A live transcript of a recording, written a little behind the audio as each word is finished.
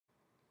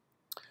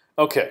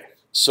Okay,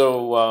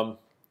 so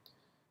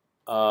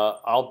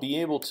I'll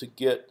be able to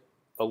get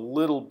a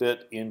little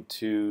bit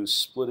into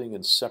splitting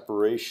and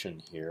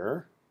separation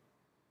here,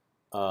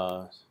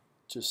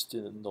 just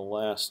in the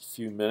last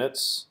few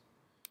minutes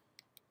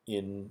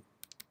in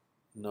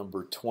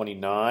number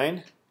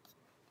 29.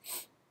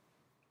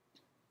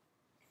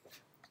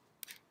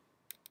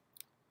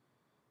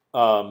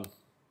 And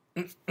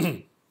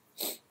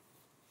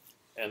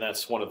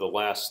that's one of the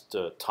last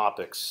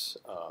topics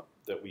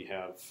that we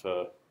have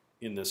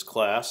in this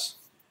class.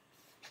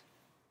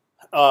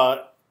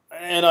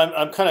 And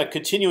I'm kind of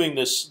continuing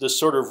this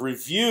sort of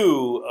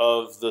review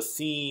of the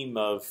theme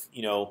of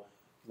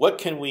what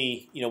can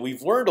we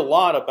we've learned a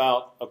lot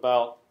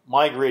about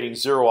migrating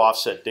zero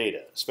offset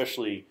data,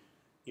 especially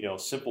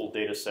simple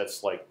data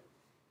sets like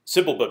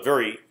simple but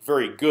very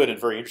good and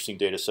very interesting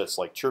data sets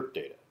like chirp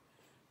data.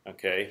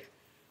 Okay,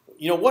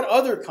 what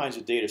other kinds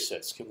of data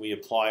sets can we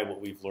apply what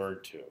we've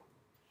learned to?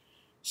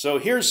 So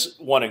here's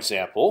one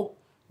example.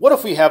 What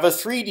if we have a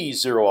 3D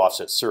zero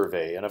offset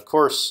survey? And of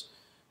course,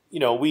 we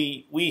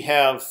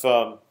have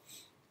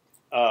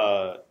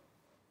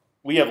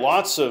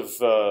lots of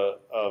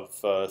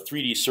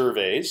 3D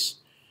surveys,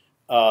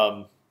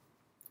 and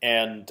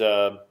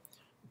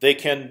they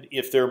can,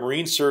 if they're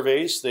marine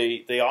surveys,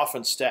 they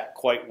often stack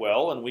quite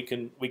well, and we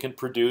can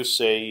produce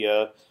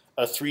a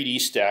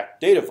 3D stacked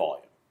data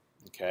volume.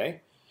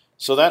 Okay,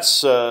 so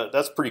that's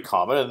pretty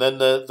common. And then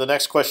the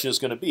next question is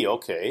going to be,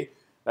 okay,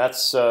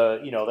 that's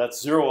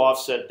that's zero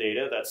offset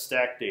data, that's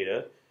stacked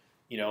data.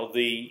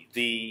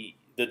 The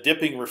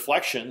dipping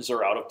reflections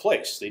are out of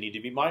place; they need to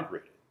be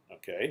migrated.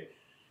 Okay,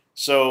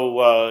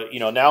 so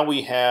now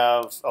we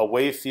have a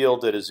wave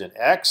field that is in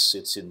X,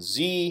 it's in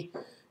Z,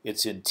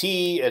 it's in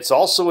T, it's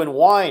also in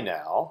Y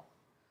now,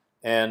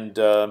 and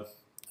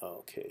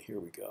okay,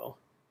 here we go.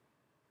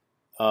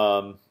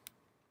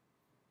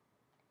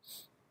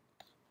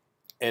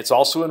 It's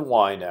also in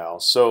Y now,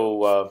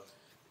 so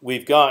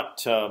we've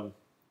got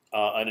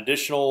an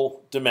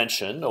additional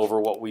dimension over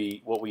what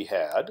we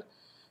had.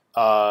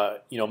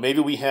 Maybe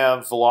we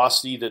have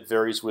velocity that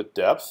varies with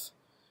depth,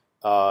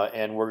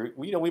 and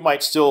we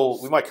might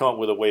come up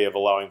with a way of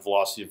allowing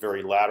velocity to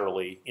vary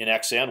laterally in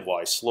X and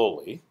Y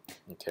slowly.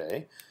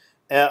 Okay,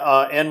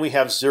 and we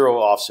have zero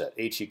offset,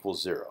 h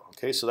equals 0.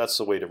 Okay, so that's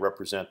the way to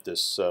represent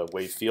this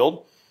wave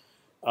field,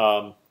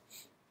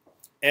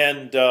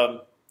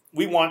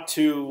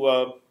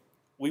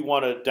 we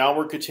want to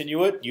downward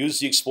continue it. Use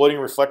the exploding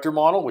reflector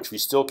model, which we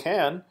still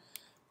can.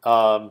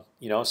 So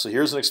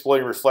here's an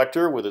exploding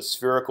reflector with its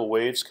spherical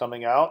waves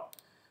coming out,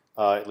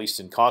 at least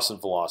in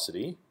constant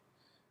velocity.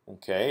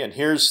 Okay, and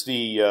here's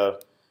the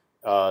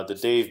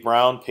Dave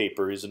Brown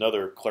paper. He's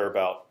another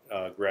Claerbout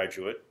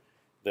graduate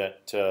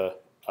that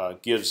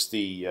gives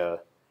the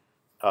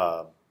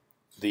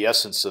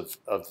essence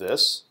of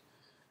this.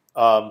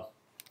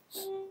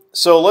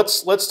 So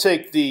let's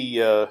take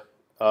the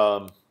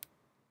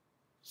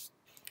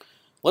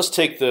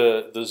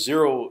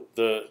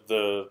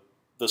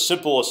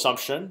simple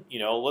assumption.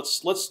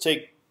 Let's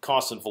take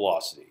constant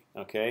velocity.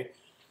 Okay,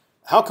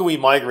 how can we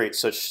migrate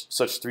such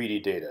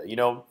 3D data?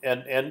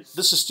 And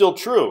this is still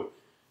true.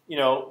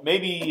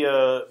 Maybe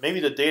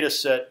the data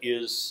set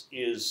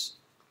is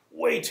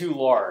way too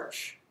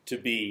large to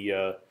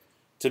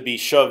be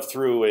shoved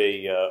through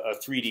a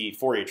 3D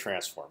Fourier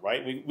transform.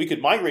 Right? We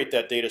could migrate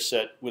that data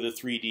set with a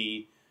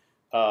 3D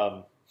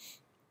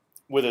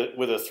with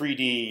a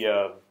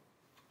 3D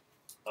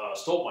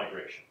Stolt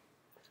migration.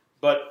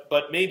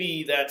 But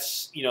maybe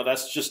that's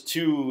just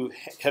too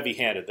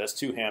heavy-handed. That's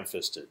too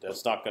ham-fisted.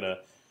 That's not gonna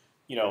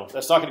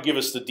give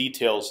us the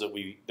details that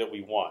we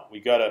want. We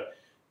gotta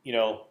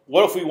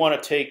what if we want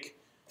to take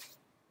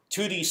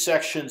 2D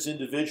sections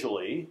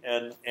individually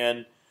and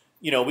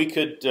we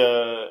could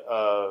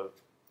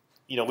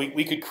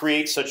we could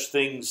create such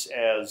things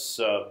as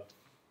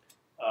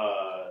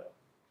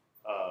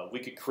we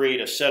could create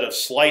a set of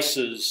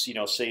slices,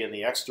 say in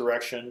the X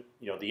direction,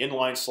 the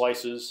inline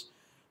slices.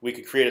 We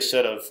could create a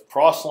set of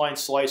cross-line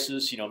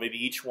slices. Maybe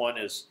each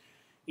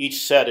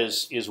set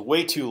is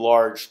way too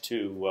large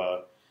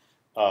to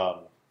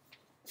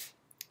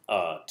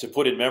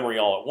put in memory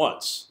all at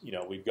once.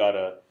 We've got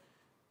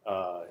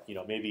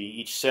maybe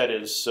each set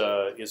is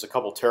a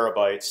couple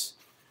terabytes.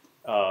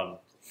 The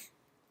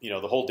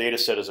whole data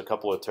set is a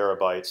couple of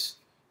terabytes,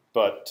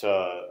 but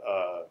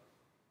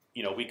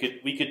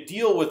we could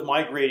deal with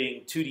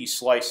migrating 2D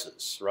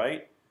slices,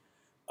 right?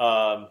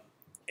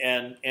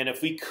 And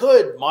if we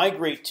could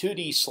migrate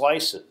 2D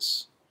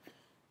slices,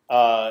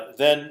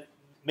 then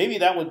maybe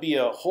that would be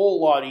a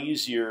whole lot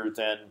easier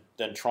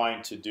than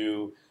trying to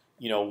do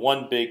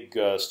one big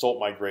Stolt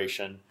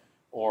migration,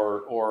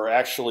 or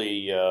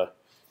actually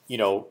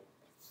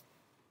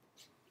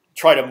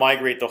try to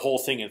migrate the whole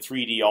thing in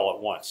 3D all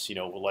at once.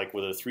 Like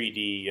with a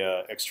 3D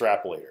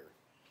extrapolator,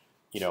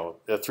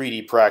 a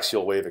 3D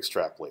paraxial wave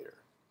extrapolator.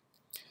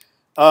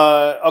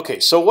 Okay,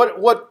 so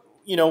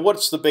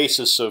what's the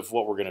basis of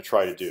what we're going to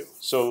try to do?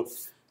 So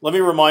let me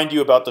remind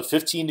you about the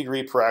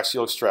 15-degree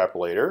paraxial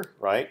extrapolator,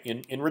 right?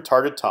 In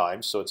retarded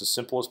time, so it's as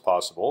simple as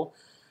possible.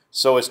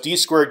 So it's d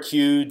squared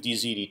q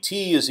dz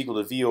dt is equal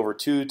to v over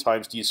 2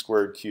 times d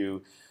squared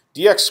q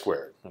dx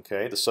squared.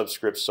 Okay, the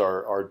subscripts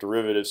are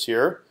derivatives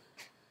here.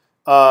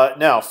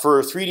 Now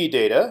for 3D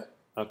data,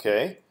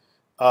 okay,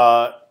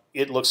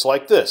 it looks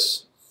like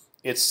this.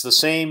 It's the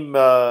same.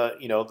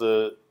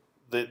 The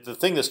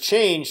thing that's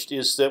changed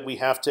is that we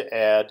have to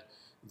add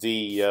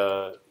the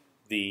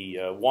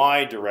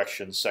y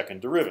direction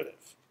second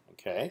derivative.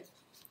 Okay.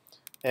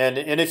 And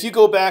if you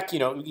go back, you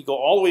can go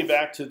all the way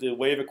back to the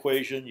wave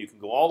equation. You can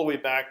go all the way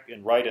back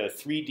and write a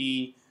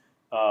 3D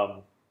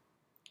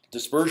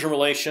dispersion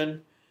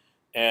relation,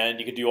 and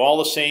you can do all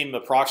the same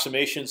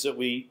approximations that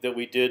we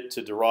did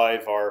to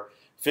derive our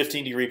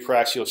 15-degree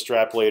paraxial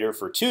extrapolator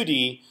for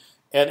 2D,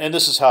 and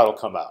this is how it'll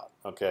come out.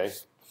 Okay.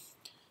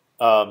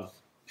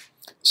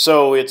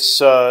 So it's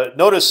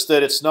notice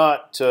that it's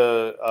not.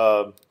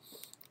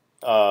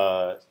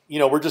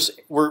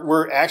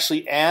 We're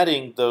actually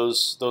adding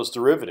those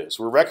derivatives.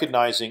 We're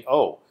recognizing,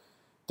 oh,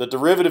 the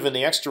derivative in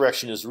the x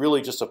direction is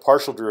really just a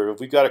partial derivative.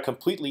 We've got to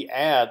completely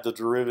add the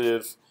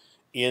derivative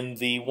in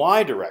the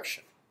y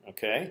direction.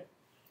 Okay,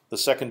 the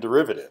second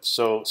derivative.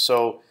 So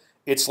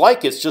it's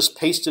like it's just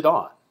pasted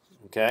on.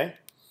 Okay,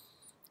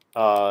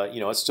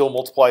 it's still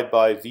multiplied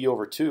by v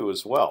over 2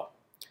 as well.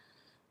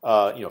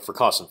 For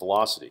constant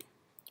velocity.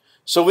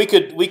 So we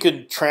can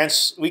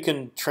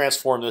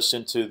transform this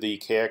into the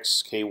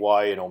kx, ky,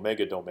 and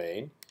omega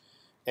domain,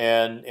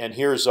 and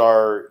here's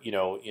our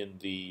in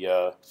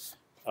the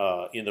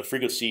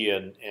frequency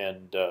and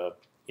in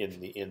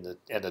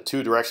the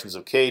two directions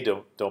of k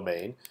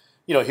domain.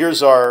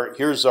 Here's our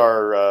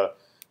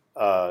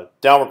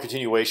downward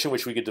continuation,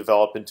 which we could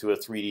develop into a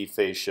 3D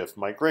phase shift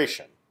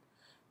migration.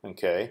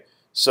 Okay,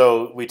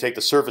 so we take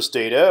the surface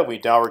data, we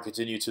downward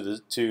continue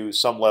to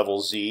some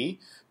level z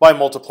by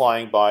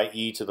multiplying by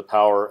e to the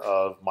power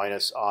of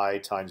minus I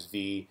times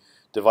v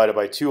divided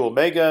by 2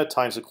 omega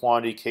times the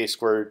quantity kx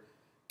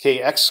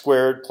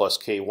squared plus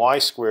ky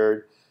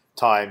squared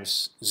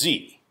times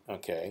z.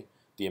 Okay,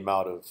 the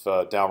amount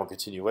of downward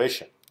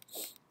continuation.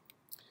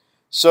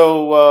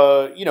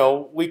 So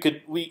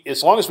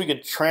as long as we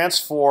can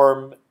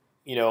transform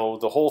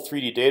the whole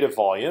 3D data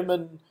volume,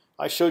 and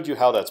I showed you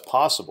how that's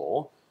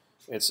possible.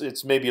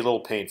 It's maybe a little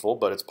painful,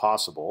 but it's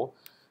possible,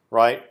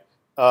 right?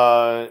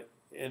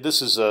 And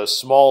this is a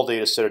small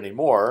data set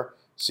anymore.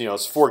 So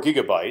it's 4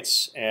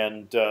 gigabytes,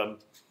 and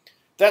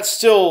that's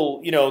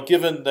still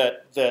given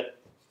that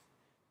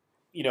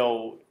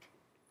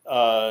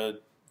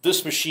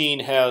this machine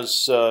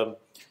has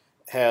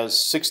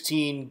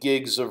 16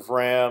 gigs of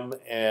RAM,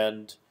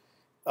 and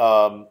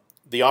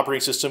the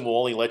operating system will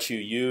only let you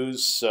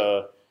use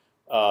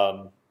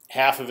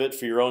half of it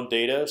for your own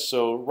data.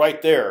 So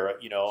right there,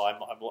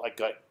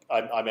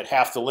 I'm at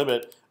half the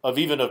limit of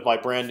my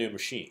brand new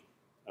machine.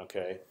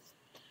 Okay.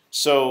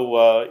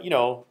 So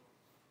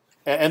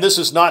and this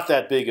is not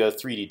that big a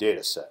 3D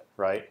data set,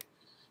 right?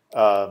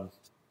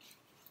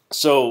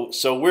 So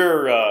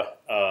we're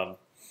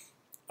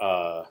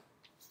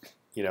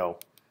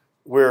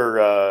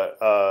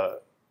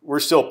we're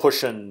still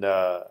pushing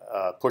our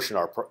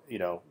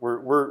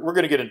we're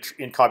going to get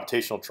in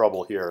computational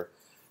trouble here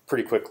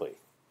pretty quickly.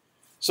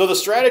 So the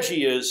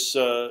strategy is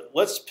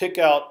let's pick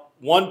out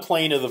one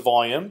plane of the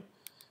volume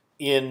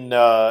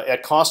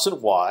at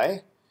constant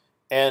y.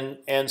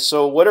 And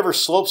so whatever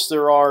slopes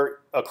there are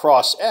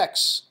across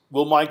x,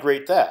 we'll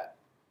migrate that,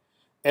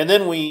 and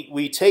then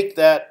we take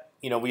that,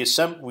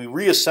 we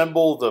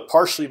reassemble the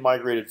partially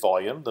migrated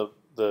volume,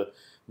 the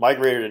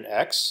migrated in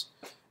x,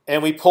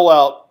 and we pull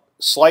out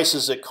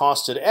slices at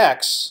constant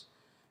x,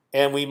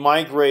 and we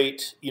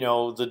migrate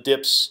the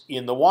dips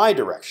in the y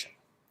direction.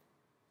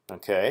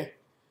 Okay,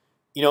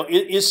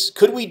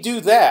 could we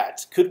do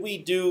that? Could we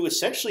do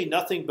essentially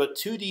nothing but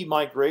 2D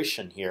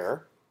migration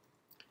here?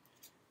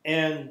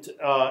 And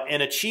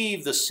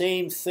achieve the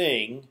same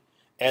thing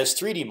as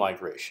 3D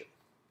migration.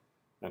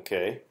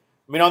 Okay,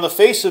 I mean on the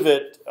face of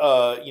it,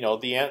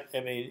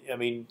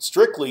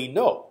 strictly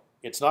no,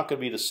 it's not going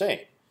to be the same.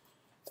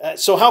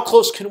 So how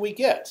close can we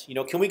get?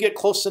 Can we get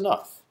close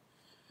enough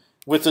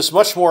with this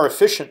much more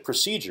efficient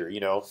procedure?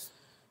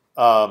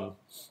 Once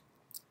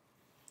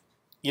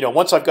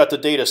I've got the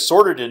data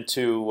sorted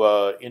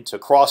into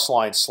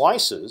cross-line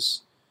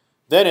slices,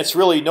 then it's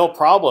really no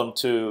problem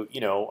to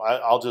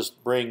I'll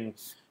just bring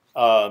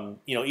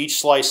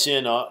each slice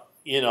in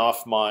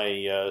off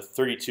my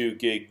 32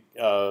 gig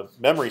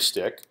memory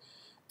stick,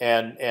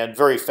 and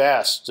very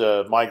fast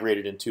migrate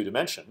it in 2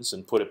 dimensions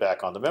and put it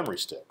back on the memory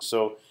stick.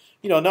 So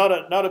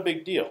not a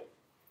big deal.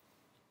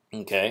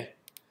 Okay,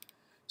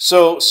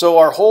 so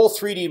our whole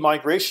 3D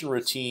migration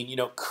routine,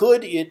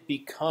 could it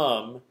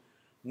become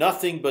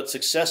nothing but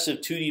successive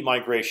 2D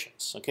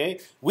migrations? Okay,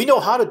 we know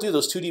how to do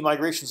those 2D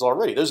migrations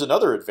already. There's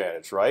another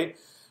advantage, right?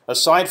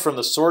 Aside from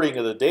the sorting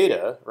of the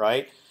data,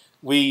 right?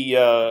 We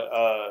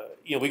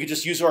could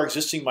just use our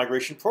existing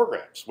migration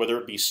programs, whether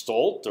it be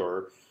Stolt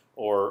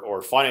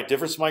or finite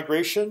difference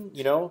migration,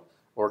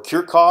 or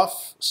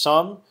Kirchhoff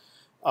sum.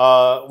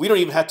 We don't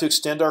even have to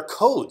extend our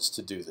codes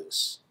to do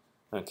this.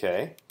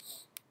 Okay.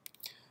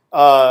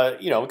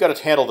 we've got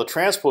to handle the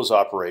transpose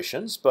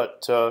operations,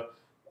 but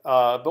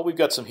we've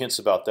got some hints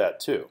about that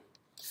too.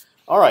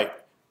 All right,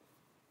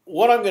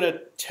 what I'm going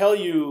to tell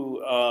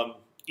you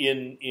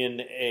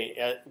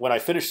when I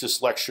finish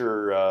this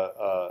lecture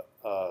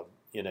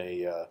in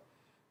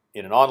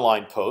an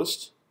online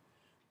post,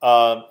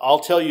 I'll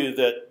tell you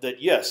that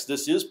yes,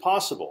 this is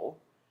possible,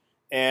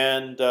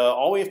 and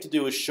all we have to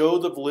do is show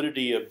the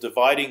validity of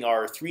dividing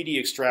our 3D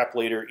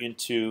extrapolator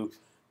into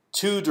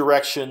two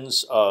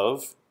directions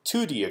of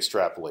 2D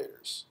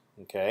extrapolators.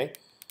 Okay,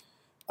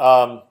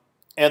 and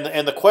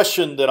the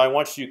question that I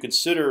want you to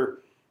consider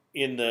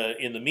in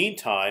the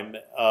meantime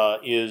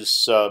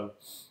is,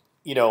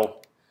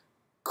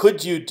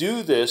 could you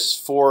do this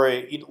for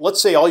a?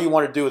 Let's say all you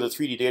want to do with a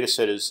 3D data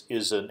set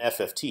is an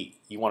FFT.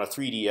 You want a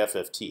 3D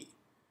FFT.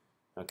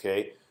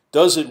 Okay,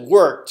 does it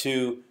work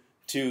to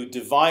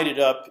divide it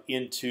up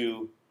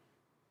into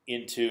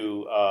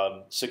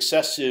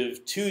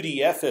successive 2D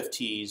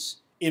FFTs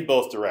in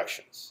both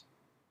directions?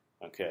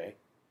 Okay,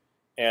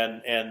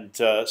 and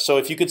so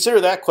if you consider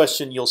that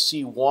question, you'll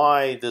see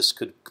why this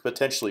could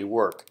potentially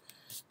work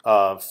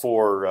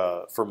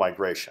for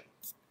migration.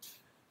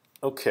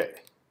 Okay.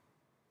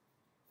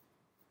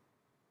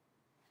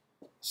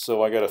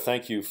 So I got to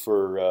thank you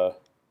for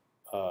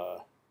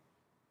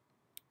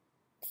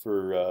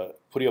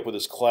putting up with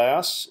this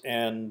class,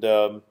 and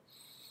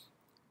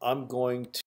I'm going to